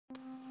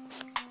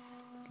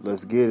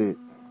Let's get it.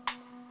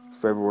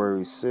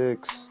 February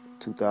 6,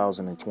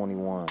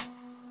 2021.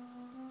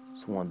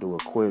 Just want to do a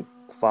quick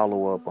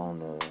follow-up on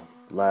the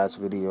last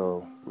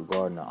video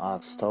regarding the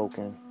OX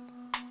token.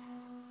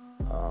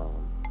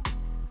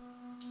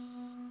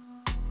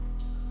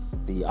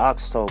 The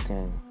OX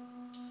token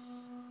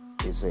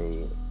is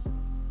a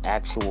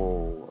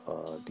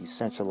actual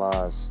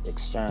decentralized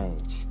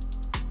exchange.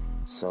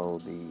 So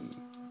the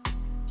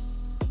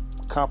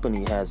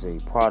company has a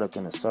product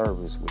and a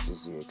service, which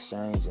is the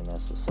exchange, and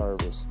that's a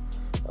service,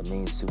 a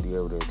means to be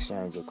able to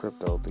exchange your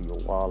crypto through your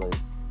wallet.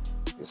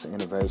 It's an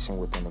innovation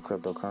within the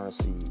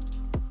cryptocurrency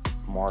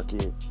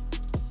market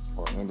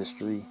or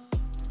industry,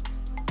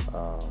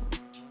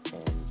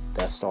 and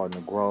that's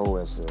starting to grow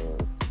as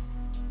the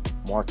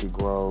market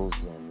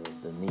grows, and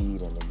the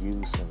need and the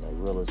use and the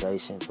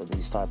realization for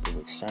these type of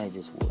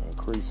exchanges will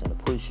increase and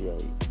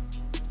appreciate.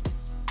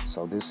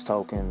 So this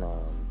token,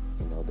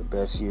 the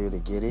best year to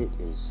get it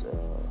is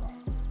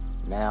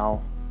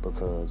now,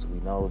 because we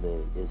know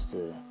that it's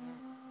the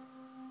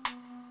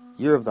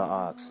year of the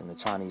ox in the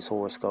Chinese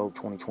horoscope.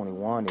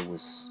 2021, it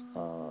was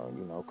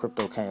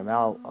crypto came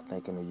out, I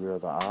think, in the year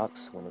of the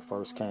ox when it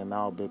first came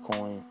out,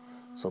 Bitcoin.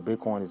 So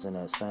Bitcoin is in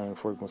that same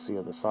frequency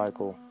of the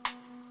cycle.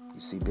 You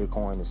see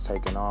Bitcoin is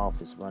taking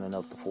off, it's running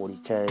up to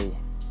 40K.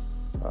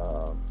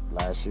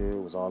 Last year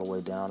it was all the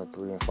way down to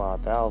 3,000 and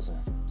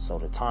 5,000. So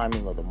the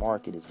timing of the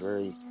market is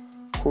very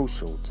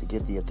crucial. To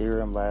get the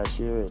Ethereum last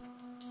year at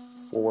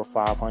 $400 or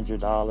 $500,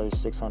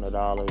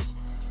 $600,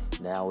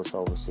 now it's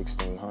over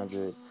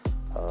 $1,600.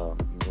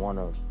 You want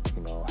to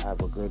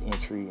have a good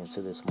entry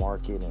into this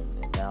market,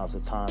 and now's the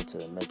time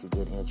to make a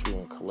good entry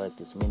and collect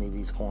as many of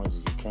these coins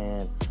as you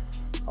can.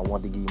 I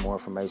want to give you more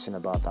information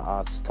about the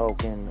OX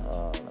token.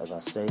 As I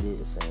stated,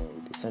 it's a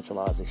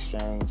decentralized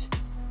exchange.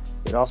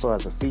 It also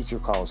has a feature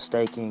called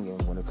staking,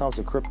 and when it comes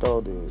to crypto,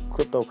 the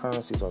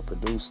cryptocurrencies are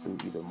produced through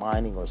either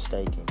mining or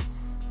staking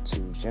to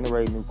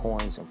generate new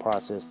coins and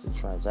process the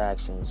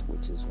transactions,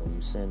 which is when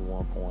you send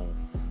one coin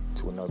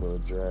to another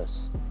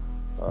address.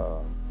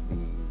 The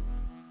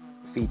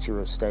feature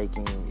of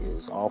staking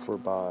is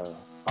offered by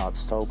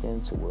OX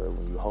token, to where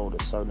when you hold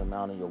a certain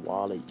amount in your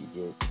wallet, you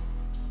get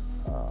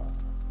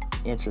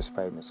interest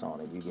payments on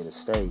it. You get a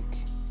stake.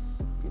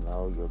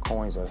 Your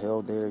coins are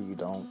held there. You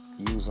don't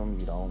use them.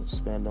 You don't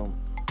spend them.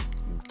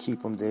 You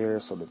keep them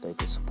there so that they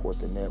can support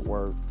the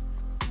network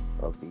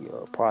of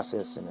the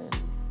processing and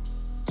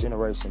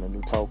generation of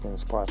new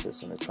tokens,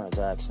 processing the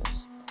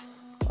transactions.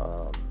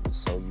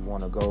 So you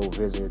want to go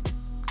visit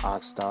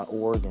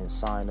ox.org and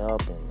sign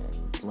up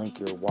and link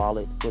your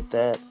wallet with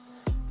that.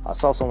 I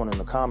saw someone in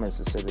the comments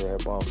that said they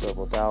had bought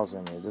several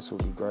thousand, and this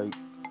would be great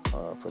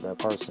for that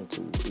person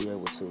to be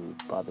able to,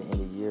 by the end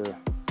of the year,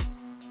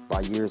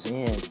 by year's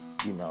end,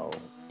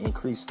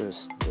 increase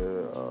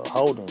their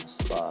holdings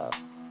by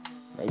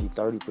maybe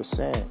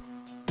 30%.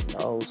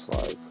 It's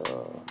like,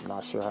 I'm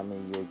not sure how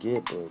many you'll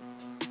get, but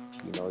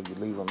you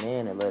leave them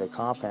in and let it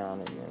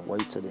compound, and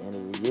wait till the end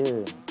of the year.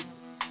 You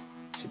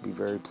should be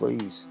very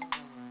pleased.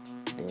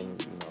 Then,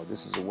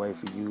 this is a way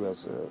for you,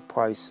 as the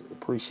price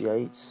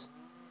appreciates,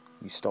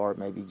 you start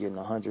maybe getting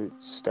 100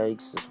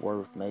 stakes that's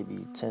worth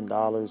maybe $10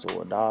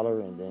 or $1,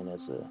 and then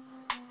as the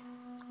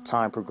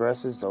time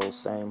progresses, those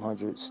same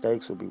 100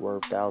 stakes will be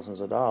worth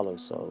thousands of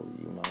dollars. So,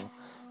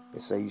 they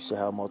say you should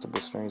have multiple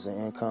streams of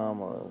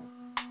income, or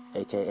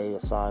aka a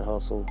side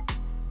hustle,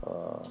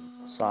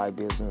 side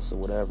business, or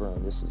whatever,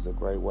 and this is a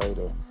great way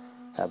to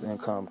have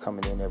income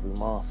coming in every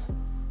month.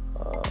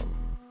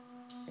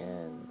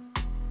 And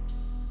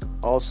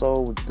also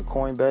with the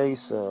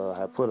COINBASE,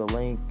 I put a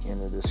link in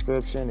the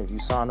description. If you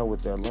sign up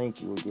with that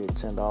link, you will get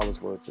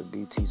 $10 worth of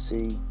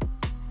BTC.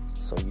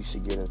 So you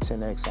should get a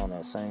 10x on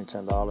that same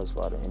 $10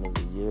 by the end of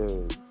the year.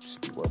 It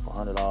should be worth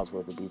 $100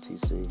 worth of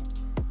BTC,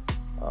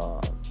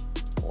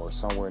 or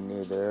somewhere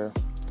near there.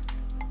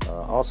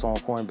 Also on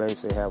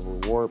COINBASE, they have a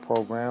reward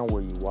program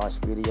where you watch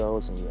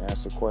videos and you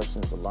answer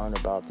questions to learn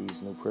about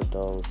these new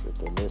cryptos that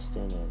they're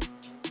listing, and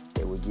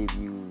they will give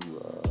you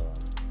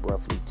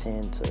roughly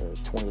 $10 to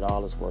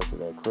 $20 worth of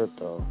that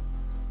crypto.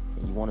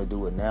 And you want to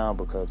do it now,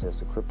 because as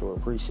the crypto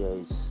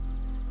appreciates,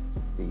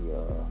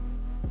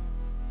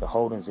 the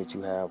holdings that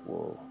you have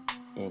will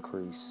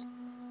increase.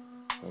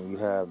 And you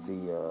have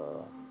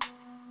the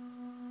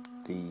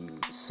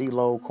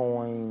CeeLo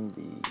coin,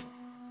 the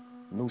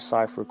new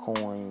Decipher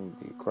coin,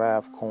 the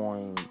Graph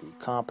coin, the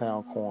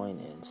Compound coin,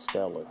 and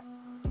Stellar.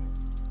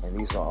 And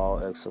these are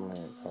all excellent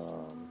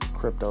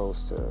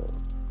cryptos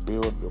to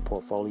build your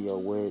portfolio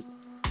with.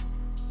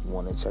 You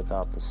want to check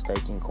out the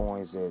staking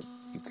coins that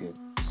you could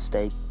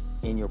stake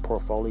in your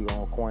portfolio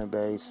on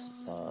COINBASE.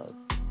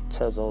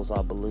 Tezos,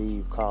 I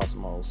believe,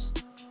 Cosmos.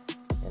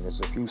 And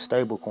there's a few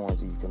stable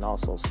coins that you can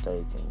also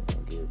stake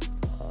and get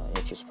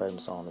interest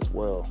payments on as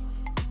well.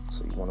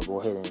 So you want to go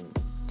ahead and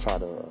try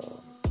to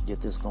get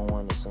this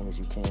going as soon as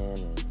you can,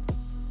 and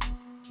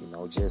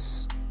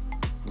just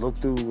look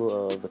through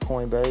the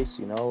COINBASE.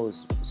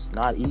 It's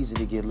not easy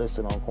to get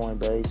listed on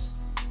COINBASE.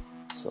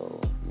 So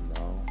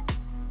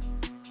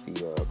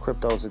the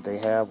cryptos that they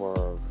have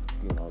are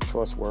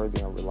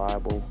trustworthy and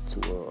reliable to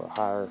a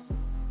higher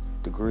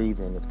degree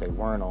than if they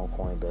weren't on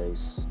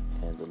Coinbase.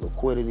 And the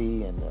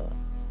liquidity and the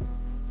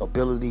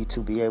ability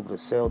to be able to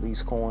sell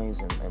these coins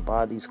and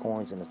buy these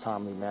coins in a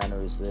timely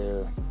manner is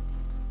there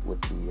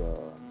with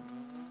the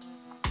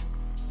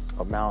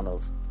amount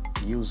of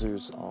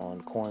users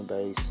on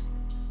Coinbase.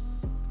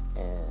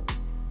 And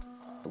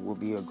it will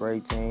be a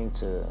great thing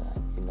to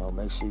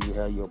make sure you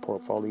have your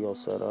portfolio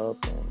set up,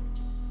 and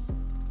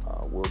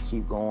we'll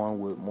keep going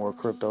with more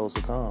cryptos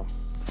to come.